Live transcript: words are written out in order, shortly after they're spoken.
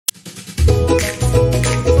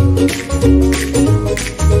Hi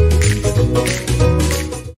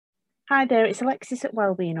there, it's Alexis at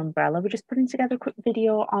Wellbeing Umbrella. We're just putting together a quick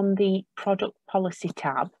video on the product policy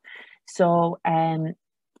tab. So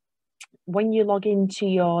when you log into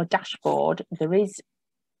your dashboard, there is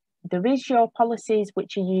your policies,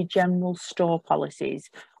 which are your general store policies,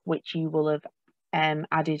 which you will have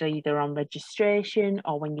added either on registration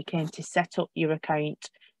or when you came to set up your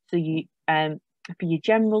account. So you for your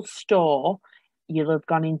general store, you'll have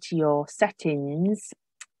gone into your settings,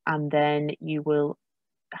 and then you will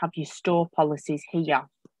have your store policies here.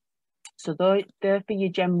 So they're for your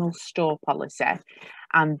general store policy,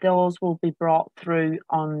 and those will be brought through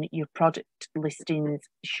on your product listings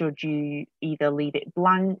should you either leave it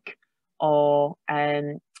blank or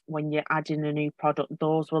when you're adding a new product,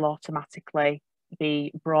 those will automatically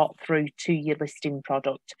be brought through to your listing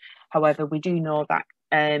product. However, we do know that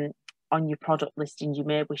on your product listing you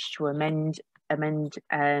may wish to amend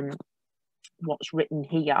what's written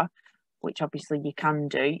here, which obviously you can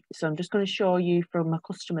do. So I'm just going to show you from a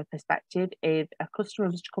customer perspective. If a customer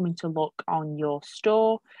was coming to look on your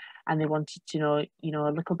store and they wanted to know,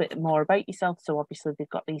 a little bit more about yourself, so obviously they've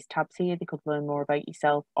got these tabs here, they could learn more about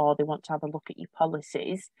yourself, or they want to have a look at your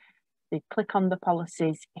policies, they click on the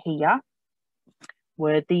policies here,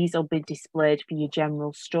 where these will be displayed for your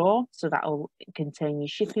general store. So that will contain your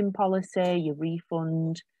shipping policy, your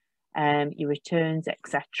refund, your returns,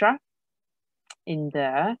 etc. in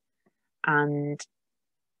there. And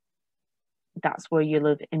that's where you'll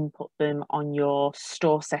have input them on your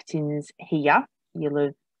store settings here. You'll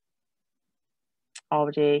have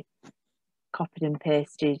already copied and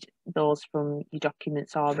pasted those from your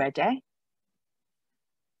documents already.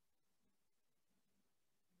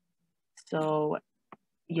 So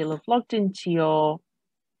you'll have logged into your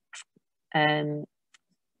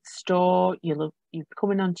store, you'll be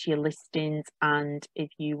coming onto your listings, and if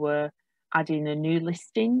you were adding a new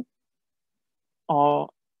listing or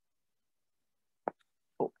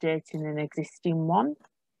updating an existing one,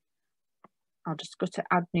 I'll just go to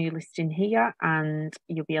add new listing here, and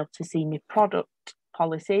you'll be able to see my product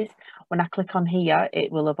policies. When I click on here,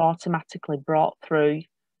 it will have automatically brought through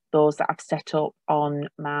those that I've set up on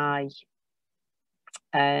my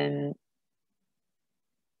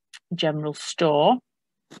general store,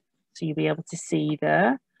 so you'll be able to see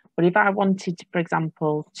there. But if I wanted to, for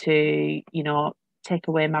example, to take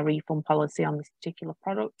away my refund policy on this particular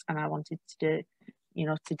product, and I wanted to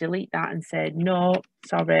delete that and say no,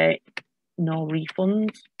 sorry, no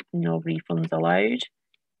refunds allowed,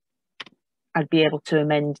 I'd be able to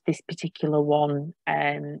amend this particular one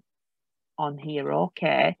on here.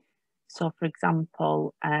 Okay, so for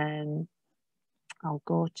example, I'll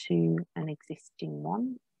go to an existing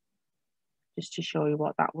one just to show you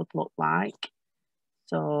what that would look like.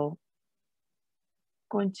 So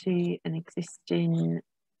going to an existing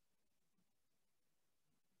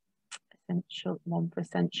one for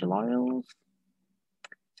essential oils.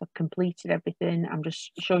 So I've completed everything. I'm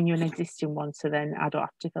just showing you an existing one, so then I don't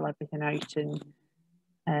have to fill everything out,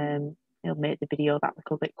 and it'll make the video that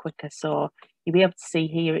little bit quicker. So you'll be able to see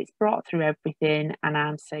here it's brought through everything, and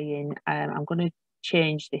I'm saying I'm going to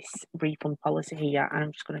change this refund policy here, and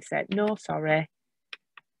I'm just going to say no, sorry,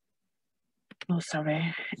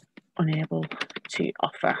 unable to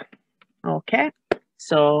offer. Okay,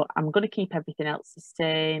 so I'm going to keep everything else the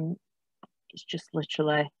same. It's just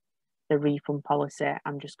literally the refund policy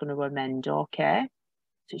I'm just going to amend. Okay,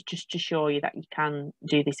 so it's just to show you that you can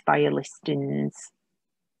do this via listings.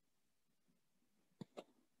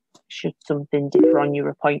 Should something differ on your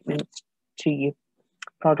appointments to your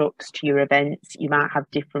products, to your events, you might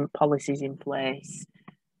have different policies in place.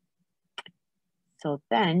 So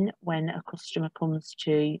then when a customer comes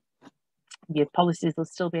to your policies, will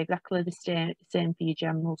still be exactly the same for your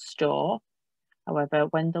general store. However,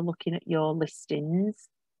 when they're looking at your listings,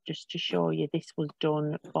 just to show you, this was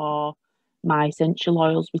done for my essential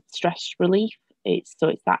oils with stress relief. It's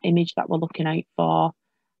that image that we're looking out for,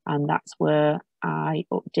 and that's where I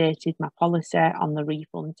updated my policy on the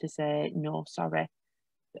refund to say no, sorry,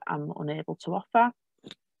 I'm unable to offer.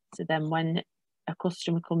 So then when a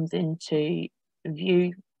customer comes in to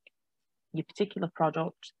view your particular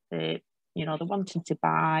product, they're wanting to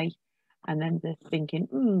buy, and then they're thinking,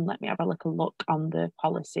 let me have a little look on the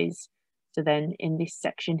policies. So then in this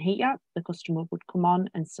section here, the customer would come on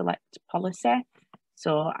and select policy.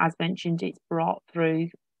 So as mentioned, it's brought through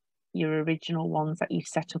your original ones that you've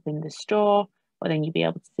set up in the store, but then you'll be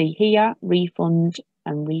able to see here, refund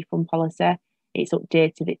and refund policy. It's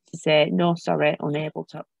updated it to say, no, sorry, unable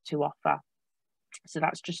to offer. So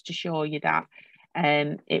that's just to show you that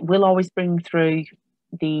it will always bring through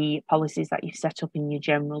the policies that you've set up in your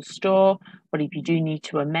general store. But if you do need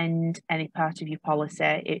to amend any part of your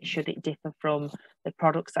policy, should it differ from the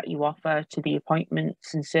products that you offer, to the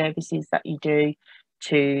appointments and services that you do,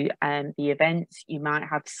 to the events, you might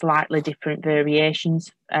have slightly different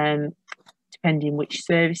variations depending which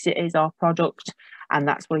service it is or product, and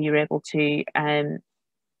that's where you're able to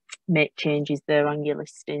make changes there on your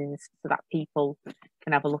listings so that people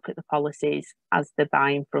can have a look at the policies as they're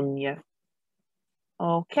buying from you.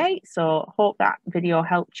 Okay, so hope that video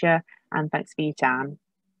helped you, and thanks for your time.